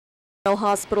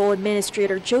Hospital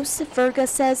Administrator Joseph Verga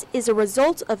says is a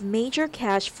result of major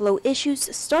cash flow issues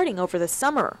starting over the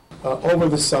summer. Over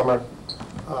the summer,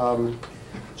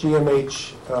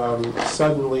 GMH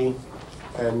suddenly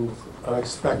and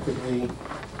unexpectedly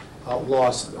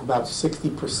lost about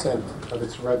 60% of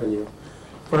its revenue.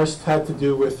 First had to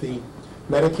do with the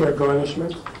Medicare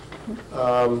garnishment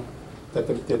that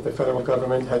the federal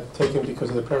government had taken because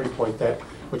of the Perry Point debt,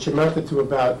 which amounted to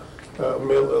about a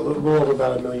little over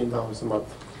about $1 million a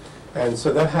month. And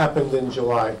so that happened in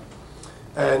July.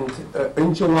 And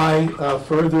in July,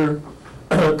 further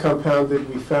compounded,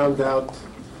 we found out,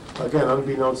 again,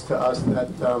 unbeknownst to us, that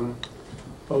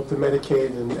both the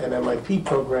Medicaid and MIP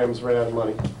programs ran out of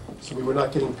money. So we were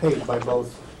not getting paid by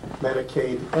both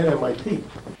Medicaid and MIP.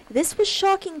 This was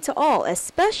shocking to all,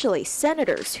 especially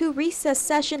senators who recessed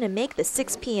session and make the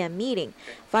 6 p.m. meeting.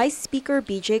 Vice Speaker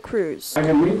B.J. Cruz. I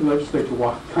had made the legislature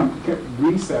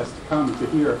recess to come to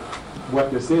hear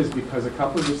what this is because a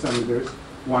couple of the senators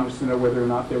wanted to know whether or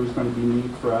not there was going to be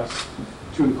need for us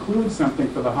to include something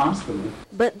for the hospital.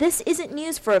 But this isn't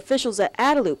news for officials at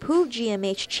Adelup, who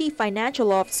GMH Chief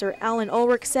Financial Officer Alan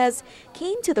Ulrich says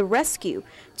came to the rescue.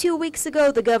 2 weeks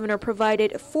ago, the governor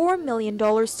provided $4 million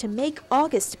to make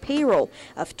August payroll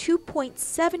of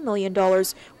 $2.7 million,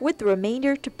 with the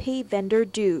remainder to pay vendor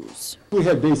dues. We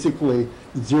had basically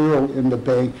zero in the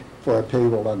bank for our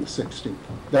payroll on the 16th.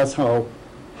 That's how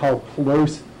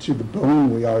close to the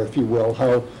bone we are, if you will,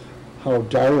 how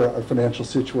dire our financial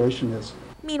situation is.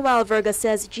 Meanwhile, Verga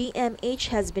says GMH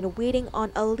has been waiting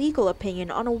on a legal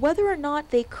opinion on whether or not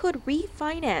they could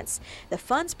refinance the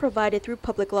funds provided through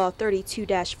Public Law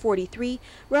 32-43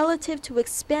 relative to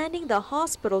expanding the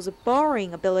hospital's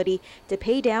borrowing ability to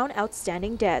pay down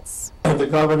outstanding debts. The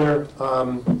governor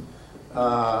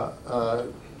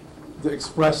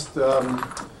expressed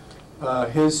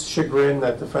his chagrin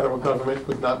that the federal government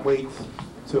would not wait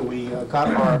till we got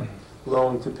our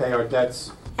loan to pay our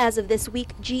debts. As of this week,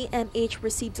 GMH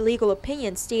received legal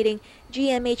opinion stating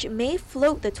GMH may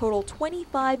float the total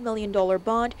 $25 million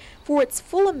bond for its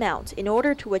full amount in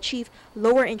order to achieve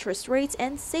lower interest rates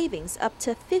and savings up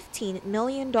to $15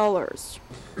 million.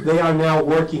 They are now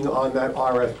working on that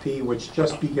RFP, which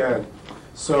just began.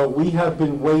 So we have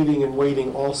been waiting and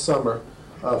waiting all summer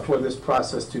for this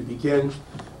process to begin.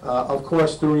 Of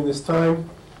course, during this time,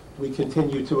 we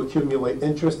continue to accumulate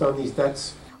interest on these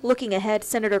debts. Looking ahead,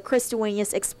 Senator Chris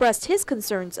Duenas expressed his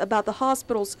concerns about the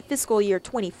hospital's fiscal year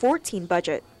 2014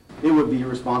 budget. It would be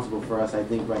irresponsible for us, I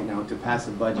think, right now to pass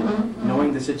a budget,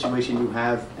 knowing the situation you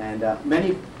have, and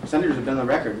many senators have been on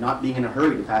the record not being in a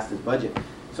hurry to pass this budget.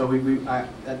 So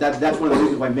that's one of the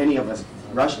reasons why many of us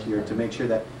rushed here, to make sure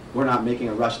that we're not making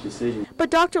a rushed decision.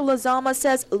 But Dr. Lozama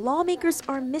says lawmakers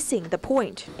are missing the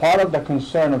point. Part of the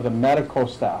concern of the medical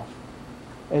staff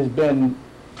has been,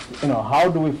 how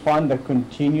do we fund the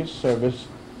continued service,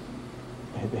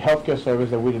 the healthcare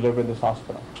service that we deliver in this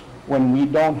hospital, when we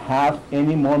don't have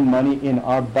any more money in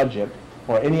our budget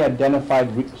or any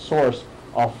identified source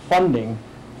of funding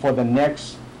for the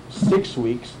next 6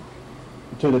 weeks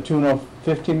to the tune of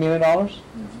 $15 million?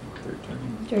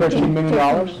 $13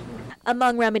 million?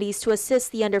 Among remedies to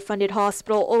assist the underfunded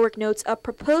hospital, Ulrich notes a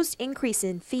proposed increase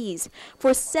in fees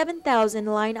for 7,000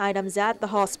 line items at the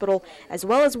hospital, as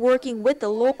well as working with the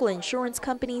local insurance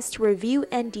companies to review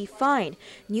and define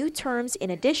new terms in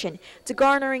addition to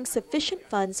garnering sufficient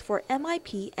funds for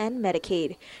MIP and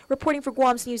Medicaid. Reporting for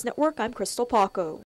Guam's News Network, I'm Crystal Paco.